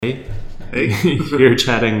Hey, Hey. you're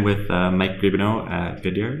chatting with Mike Griebenow at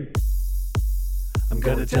Vidyard. I'm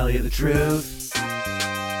gonna tell you the truth.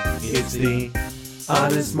 It's the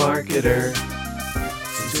honest marketer.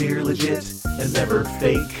 Sincere, legit, and never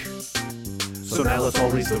fake. So now let's all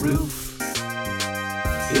raise the roof.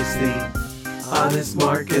 It's the honest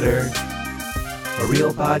marketer. A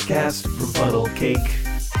real podcast from Funnel Cake.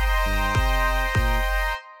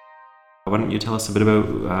 Why don't you tell us a bit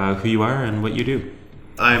about who you are and what you do?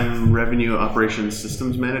 I'm Revenue Operations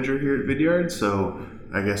Systems Manager here at Vidyard, so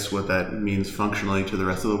I guess what that means functionally to the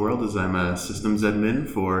rest of the world is I'm a systems admin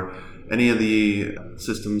for any of the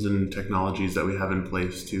systems and technologies that we have in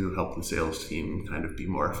place to help the sales team kind of be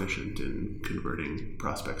more efficient in converting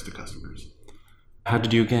prospects to customers. How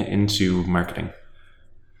did you get into marketing?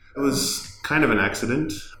 It was kind of an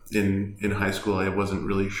accident. In high school, I wasn't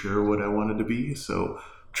really sure what I wanted to be, so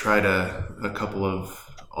tried a couple of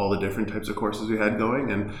all the different types of courses we had going,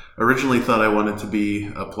 and originally thought I wanted to be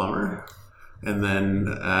a plumber. And then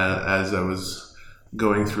as I was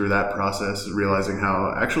going through that process, realizing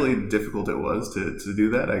how actually difficult it was to do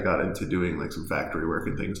that, I got into doing like some factory work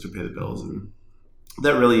and things to pay the bills. And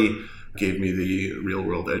that really gave me the real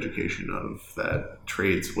world education of that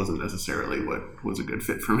trades wasn't necessarily what was a good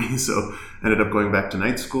fit for me. So I ended up going back to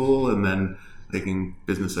night school and then taking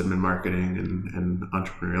business admin marketing and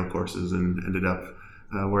entrepreneurial courses, and ended up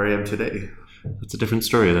where I am today. That's a different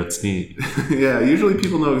story. That's neat. Yeah, usually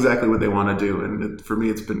people know exactly what they want to do, and for me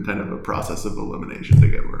it's been kind of a process of elimination to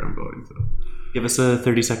get where I'm going. So, Give us a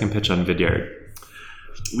 30-second pitch on Vidyard.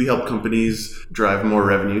 we help companies drive more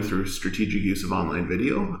revenue through strategic use of online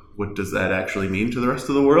video. What does that actually mean to the rest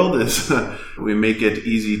of the world is we make it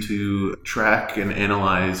easy to track and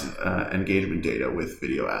analyze engagement data with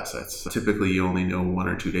video assets. Typically, you only know one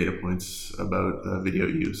or two data points about video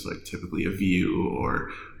use, like typically a view or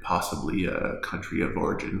possibly a country of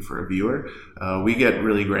origin for a viewer. We get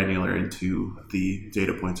really granular into the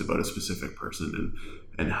data points about a specific person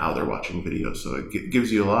and how they're watching video. So it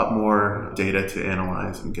gives you a lot more data to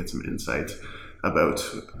analyze and get some insight about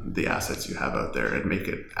the assets you have out there and make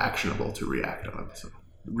it actionable to react on. So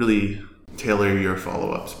really tailor your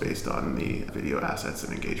follow-ups based on the video assets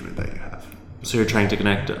and engagement that you have. So you're trying to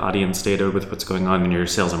connect audience data with what's going on in your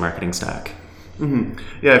sales and marketing stack. Mm-hmm.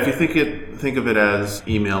 Yeah, if you think of it as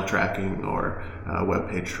email tracking or web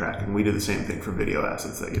page tracking, we do the same thing for video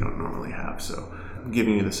assets that you don't normally have. So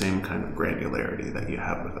giving you the same kind of granularity that you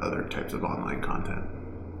have with other types of online content.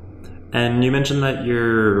 And you mentioned that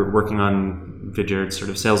you're working on Vidyard's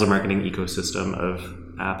sort of sales and marketing ecosystem of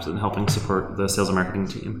apps and helping support the sales and marketing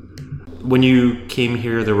team. When you came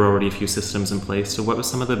here, there were already a few systems in place. So what was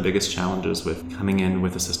some of the biggest challenges with coming in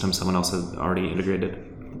with a system someone else had already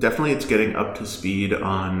integrated? Definitely it's getting up to speed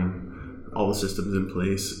on all the systems in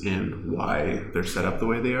place and why they're set up the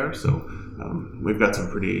way they are. So we've got some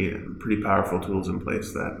pretty powerful tools in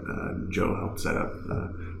place that Joe helped set up.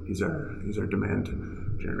 He's our demand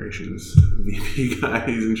generations VP guy.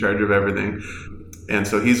 He's in charge of everything. And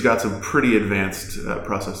so he's got some pretty advanced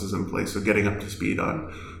processes in place. So getting up to speed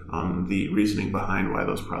on the reasoning behind why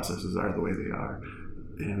those processes are the way they are,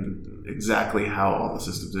 and exactly how all the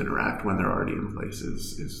systems interact when they're already in place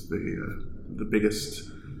is the biggest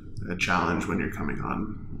challenge when you're coming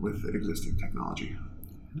on with existing technology.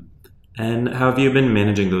 And how have you been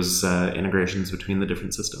managing those integrations between the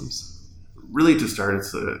different systems? Really, to start,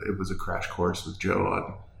 it was a crash course with Joe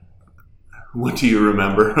on what do you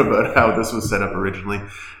remember about how this was set up originally,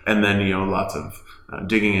 and then lots of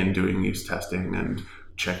digging in, doing use testing, and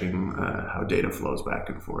checking how data flows back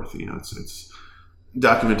and forth. It's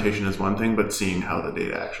documentation is one thing, but seeing how the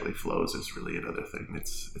data actually flows is really another thing.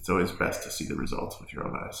 It's always best to see the results with your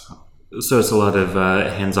own eyes. So it's a lot of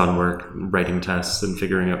hands-on work, writing tests, and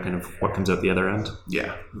figuring out kind of what comes out the other end?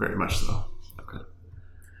 Yeah, very much so. Okay.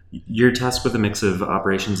 You're tasked with a mix of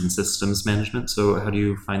operations and systems management, so how do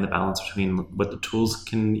you find the balance between what the tools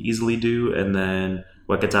can easily do and then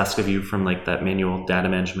what gets asked of you from like that manual data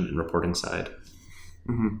management and reporting side?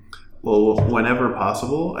 Mm-hmm. Well, whenever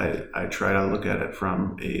possible, I try to look at it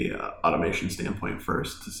from a automation standpoint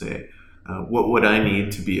first to say, what would I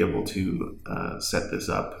need to be able to set this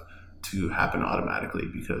up to happen automatically?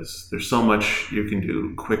 Because there's so much you can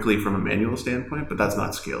do quickly from a manual standpoint, but that's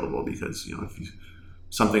not scalable because, if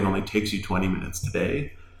something only takes you 20 minutes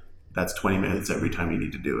today, that's 20 minutes every time you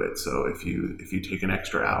need to do it. So if you take an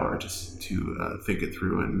extra hour just to think it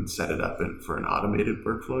through and set it up for an automated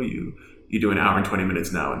workflow, you do an hour and 20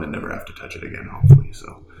 minutes now and then never have to touch it again, hopefully.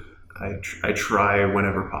 So I try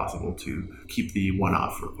whenever possible to keep the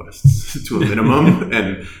one-off requests to a minimum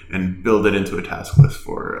and build it into a task list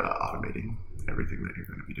for automating everything that you're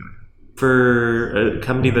going to be doing. For a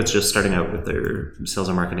company that's just starting out with their sales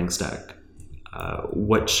and marketing stack,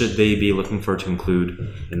 what should they be looking for to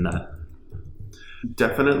include in that?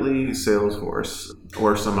 Definitely Salesforce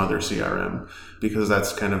or some other CRM, because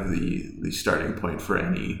that's kind of the starting point for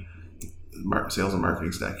any sales and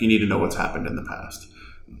marketing stack. You need to know what's happened in the past.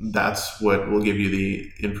 That's what will give you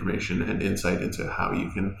the information and insight into how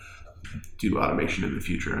you can do automation in the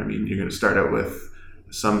future. I mean, you're going to start out with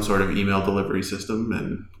some sort of email delivery system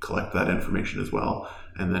and collect that information as well,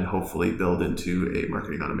 and then hopefully build into a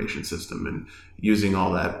marketing automation system, and using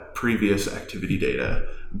all that previous activity data,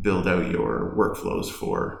 build out your workflows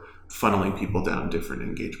for funneling people down different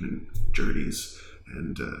engagement journeys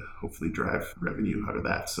and hopefully drive revenue out of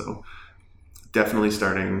that. So definitely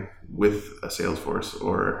starting with a Salesforce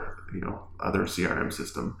or other CRM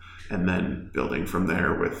system, and then building from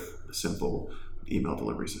there with simple email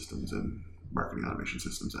delivery systems and marketing automation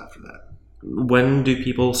systems after that. When do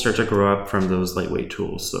people start to grow up from those lightweight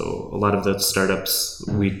tools? So a lot of the startups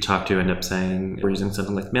we talk to end up saying we're using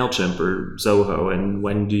something like MailChimp or Zoho. And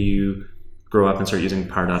when do you grow up and start using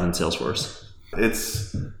Pardot and Salesforce?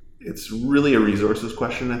 It's really a resources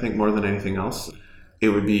question, I think, more than anything else. It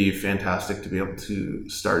would be fantastic to be able to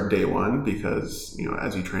start day one, because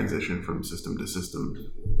as you transition from system to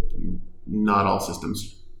system, not all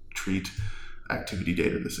systems treat activity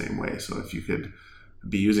data the same way. So if you could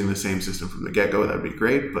be using the same system from the get-go, that'd be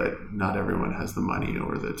great, but not everyone has the money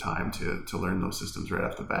or the time to learn those systems right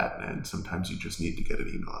off the bat, and sometimes you just need to get an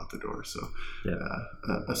email out the door. So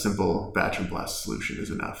a simple batch and blast solution is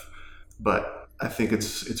enough. But I think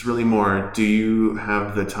it's really more, do you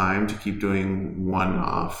have the time to keep doing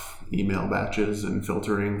one-off email batches and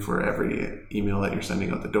filtering for every email that you're sending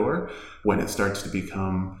out the door? When it starts to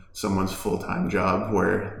become someone's full-time job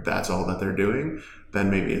where that's all that they're doing, then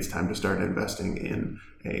maybe it's time to start investing in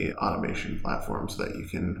a automation platform so that you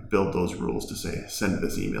can build those rules to say, send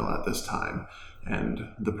this email at this time. And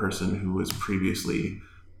the person who was previously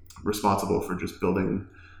responsible for just building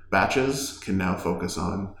batches can now focus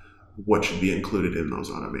on what should be included in those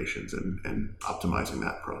automations and optimizing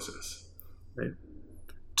that process. Right.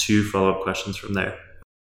 2 follow-up questions from there.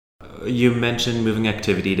 You mentioned moving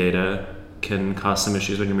activity data can cause some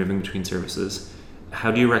issues when you're moving between services. How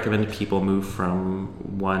do you recommend people move from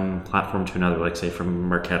one platform to another, like say from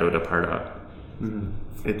Marketo to Pardot?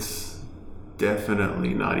 It's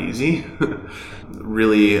definitely not easy.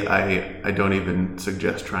 Really, I don't even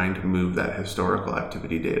suggest trying to move that historical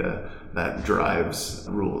activity data that drives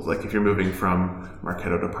rules. Like if you're moving from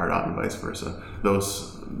Marketo to Pardot and vice versa,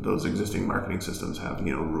 those existing marketing systems have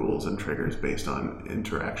rules and triggers based on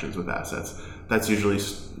interactions with assets. That's usually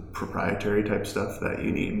proprietary type stuff that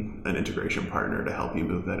you need an integration partner to help you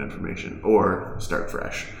move that information or start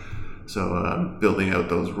fresh. So building out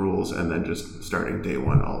those rules and then just starting day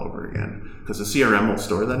one all over again. Because the CRM will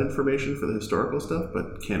store that information for the historical stuff,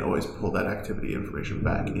 but can't always pull that activity information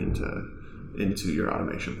back into your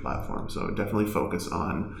automation platform. So definitely focus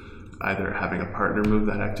on either having a partner move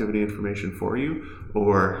that activity information for you,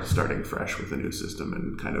 or starting fresh with a new system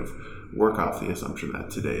and kind of work off the assumption that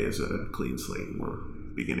today is a clean slate and we're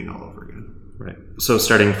beginning all over again. Right. So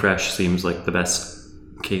starting fresh seems like the best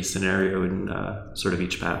case scenario in sort of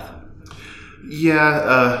each path.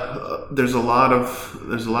 Yeah, there's a lot of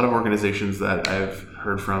organizations that I've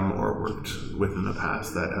heard from or worked with in the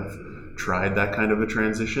past that have tried that kind of a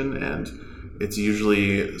transition, and it's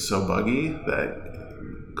usually so buggy that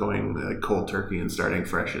going like cold turkey and starting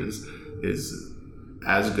fresh is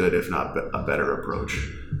as good, if not a better approach.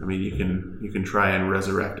 I mean, you can try and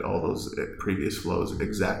resurrect all those previous flows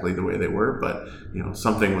exactly the way they were, but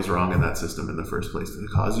something was wrong in that system in the first place to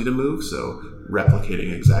cause you to move. So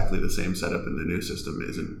replicating exactly the same setup in the new system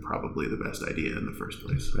isn't probably the best idea in the first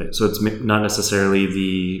place. Right. So it's not necessarily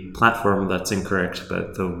the platform that's incorrect,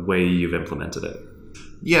 but the way you've implemented it.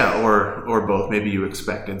 Yeah, or both. Maybe you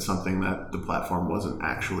expected something that the platform wasn't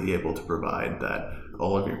actually able to provide, that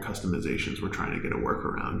all of your customizations were trying to get a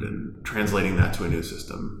workaround, and translating that to a new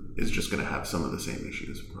system is just going to have some of the same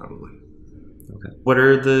issues, probably. Okay. What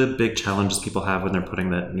are the big challenges people have when they're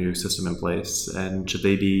putting that new system in place? And should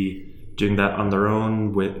they be doing that on their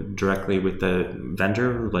own directly with the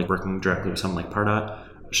vendor, like working directly with someone like Pardot?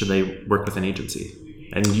 Should they work with an agency?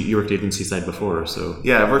 And you worked agency side before, so...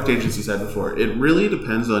 Yeah, I've worked agency side before. It really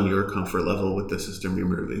depends on your comfort level with the system you're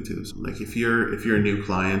moving to. So, like if you're a new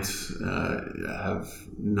client, have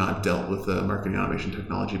not dealt with the marketing automation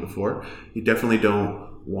technology before, you definitely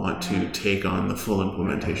don't want to take on the full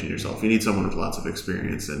implementation yourself. You need someone with lots of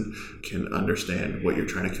experience and can understand what you're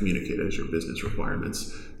trying to communicate as your business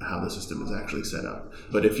requirements, how the system is actually set up.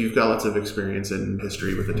 But if you've got lots of experience and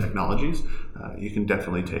history with the technologies, you can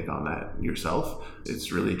definitely take on that yourself.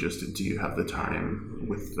 It's really just, do you have the time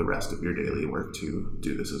with the rest of your daily work to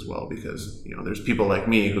do this as well? Because, there's people like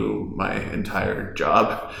me who my entire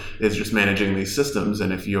job is just managing these systems.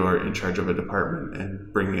 And if you're in charge of a department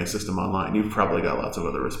and bringing a system online, you've probably got lots of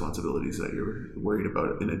other responsibilities that you're worried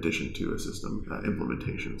about in addition to a system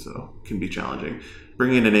implementation. So it can be challenging.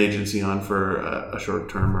 Bringing an agency on for a short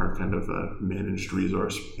term or kind of a managed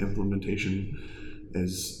resource implementation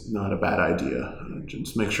is not a bad idea.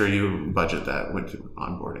 Just make sure you budget that with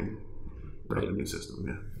onboarding a new system.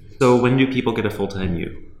 Yeah. So when do people get a full-time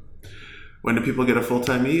you? When do people get a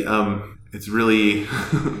full-time me? It's really,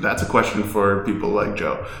 that's a question for people like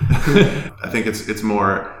Joe. I think it's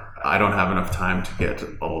more, I don't have enough time to get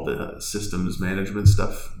all the systems management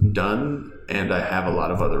stuff done, and I have a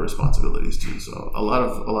lot of other responsibilities too. So a lot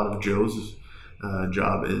of Joe's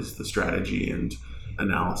job is the strategy and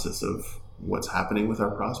analysis of what's happening with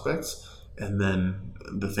our prospects, and then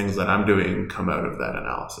the things that I'm doing come out of that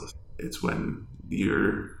analysis. It's when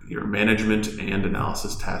your management and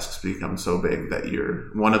analysis tasks become so big that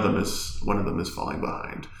one of them is falling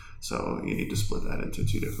behind. So you need to split that into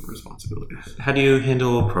two different responsibilities. How do you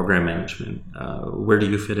handle program management? Where do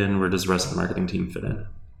you fit in? Where does the rest of the marketing team fit in?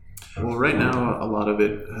 Well, right now, a lot of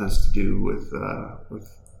it has to do with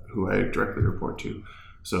who I directly report to.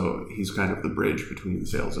 So he's kind of the bridge between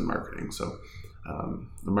sales and marketing. So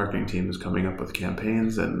the marketing team is coming up with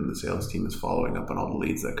campaigns, and the sales team is following up on all the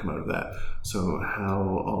leads that come out of that. So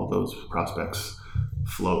how all those prospects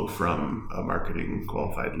flow from a marketing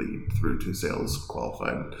qualified lead through to sales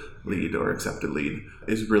qualified lead or accepted lead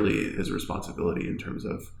is really his responsibility in terms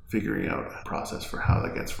of figuring out a process for how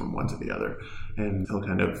that gets from one to the other. And he'll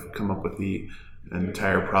kind of come up with the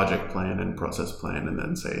entire project plan and process plan and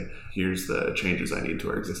then say, here's the changes I need to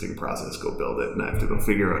our existing process, go build it, and I have to go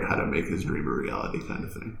figure out how to make his dream a reality kind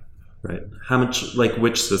of thing. Right. How much,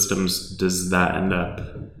 which systems does that end up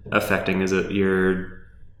affecting? Is it your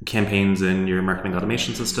campaigns in your marketing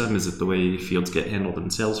automation system? Is it the way fields get handled in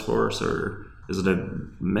Salesforce, or is it a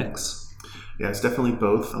mix? Yeah, it's definitely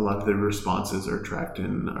both. A lot of the responses are tracked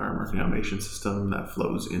in our marketing automation system that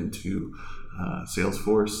flows into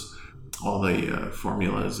Salesforce. All the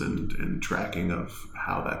formulas and tracking of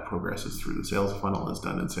how that progresses through the sales funnel is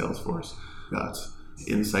done in Salesforce. Got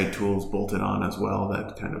insight tools bolted on as well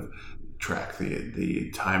that kind of track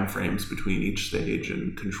the time frames between each stage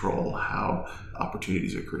and control how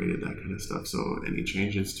opportunities are created, that kind of stuff. So any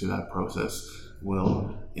changes to that process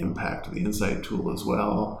will impact the insight tool as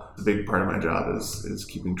well. A big part of my job is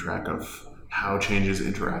keeping track of how changes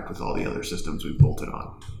interact with all the other systems we've bolted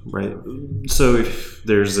on. Right. So if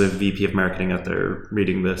there's a VP of marketing out there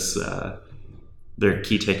reading this, their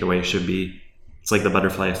key takeaway should be, it's like the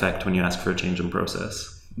butterfly effect when you ask for a change in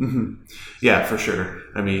process. Mm-hmm. Yeah, for sure.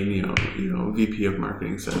 I mean, VP of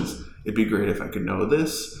marketing says, it'd be great if I could know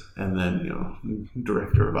this. And then,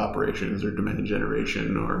 director of operations or demand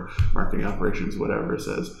generation or marketing operations, whatever,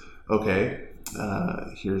 says, okay,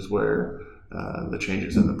 here's where the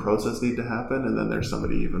changes in the process need to happen, and then there's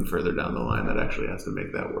somebody even further down the line that actually has to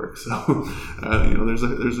make that work. So, there's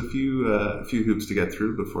a few hoops to get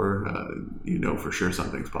through before for sure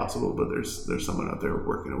something's possible. But there's someone out there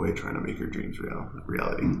working away trying to make your dreams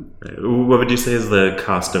reality. Right. What would you say is the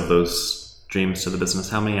cost of those dreams to the business?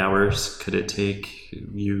 How many hours could it take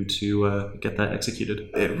you to get that executed?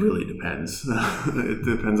 It really depends. It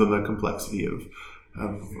depends on the complexity of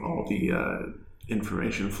all the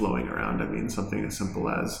information flowing around. I mean, something as simple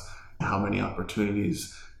as how many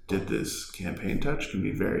opportunities did this campaign touch can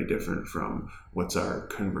be very different from what's our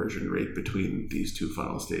conversion rate between these two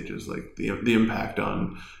funnel stages. Like the impact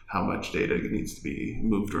on how much data needs to be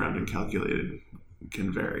moved around and calculated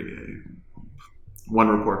can vary. One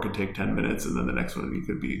report could take 10 minutes, and then the next one you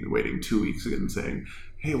could be waiting 2 weeks and saying,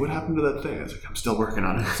 hey, what happened to that thing? I was like, I'm still working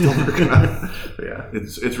on it. But yeah,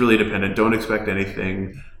 it's really dependent. Don't expect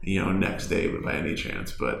anything, next day by any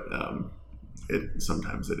chance, but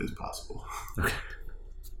sometimes it is possible. Okay.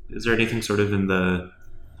 Is there anything sort of in the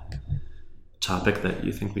topic that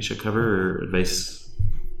you think we should cover, or advice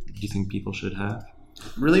you think people should have?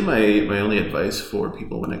 Really, my only advice for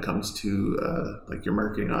people when it comes to your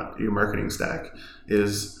marketing stack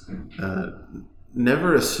is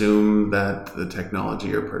never assume that the technology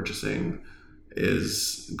you're purchasing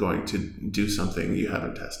is going to do something you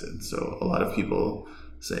haven't tested. So a lot of people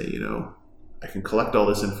say, I can collect all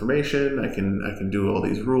this information, I can do all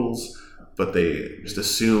these rules, but they just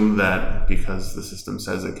assume that because the system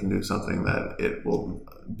says it can do something, that it will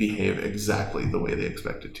behave exactly the way they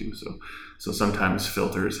expect it to. So sometimes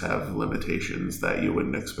filters have limitations that you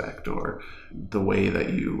wouldn't expect, or the way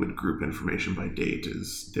that you would group information by date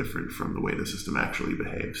is different from the way the system actually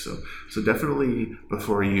behaves. So definitely,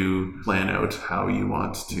 before you plan out how you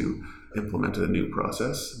want to implement a new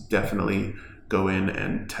process, definitely go in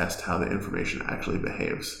and test how the information actually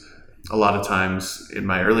behaves. A lot of times in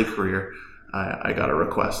my early career, I got a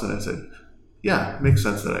request and I said, yeah, it makes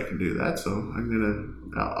sense that I can do that. So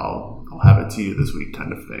I'll have it to you this week,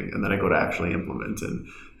 kind of thing. And then I go to actually implement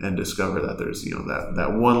and discover that there's,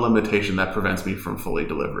 that one limitation that prevents me from fully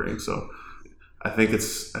delivering. So I think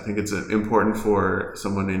it's important for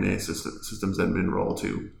someone in a systems admin role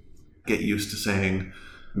to get used to saying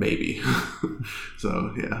maybe.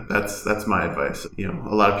 So yeah, that's my advice.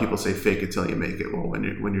 A lot of people say fake it till you make it. Well, when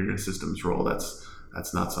you're in a systems role,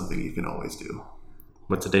 that's not something you can always do.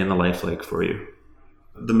 What's a day in the life like for you?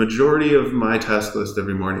 The majority of my task list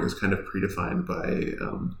every morning is kind of predefined by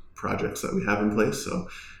projects that we have in place. So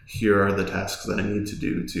here are the tasks that I need to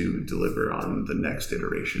do to deliver on the next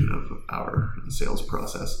iteration of our sales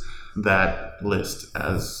process. That list,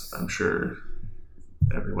 as I'm sure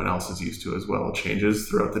everyone else is used to as well, changes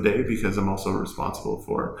throughout the day because I'm also responsible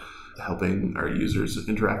for helping our users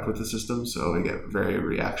interact with the system. So I get very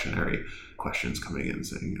reactionary questions coming in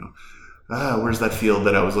saying, where's that field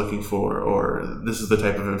that I was looking for? Or this is the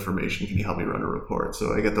type of information. Can you help me run a report?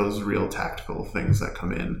 So I get those real tactical things that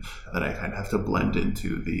come in that I kind of have to blend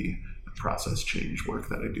into the process change work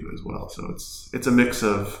that I do as well. So it's a mix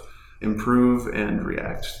of improve and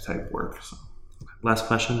react type work. So. Last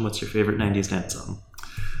question, what's your favorite 90s dance song?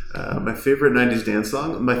 My favorite 90s dance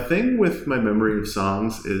song. My thing with my memory of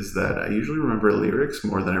songs is that I usually remember lyrics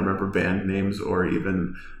more than I remember band names or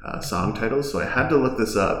even song titles. So I had to look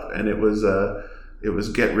this up, and it was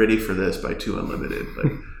 "Get Ready for This" by 2 Unlimited.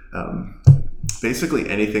 Basically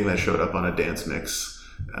anything that showed up on a dance mix.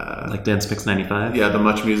 Like Dance Mix 95? Yeah, the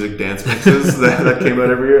Much Music dance mixes that came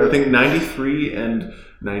out every year. I think 93 and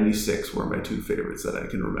 96 were my two favorites that I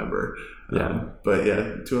can remember. Yeah. But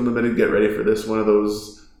yeah, 2 Unlimited, Get Ready for This, one of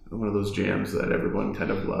those jams that everyone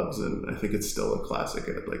kind of loves, and I think it's still a classic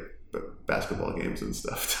at like basketball games and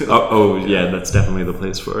stuff too. Oh yeah, that's definitely the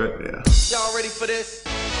place for it. Yeah. Y'all ready for this?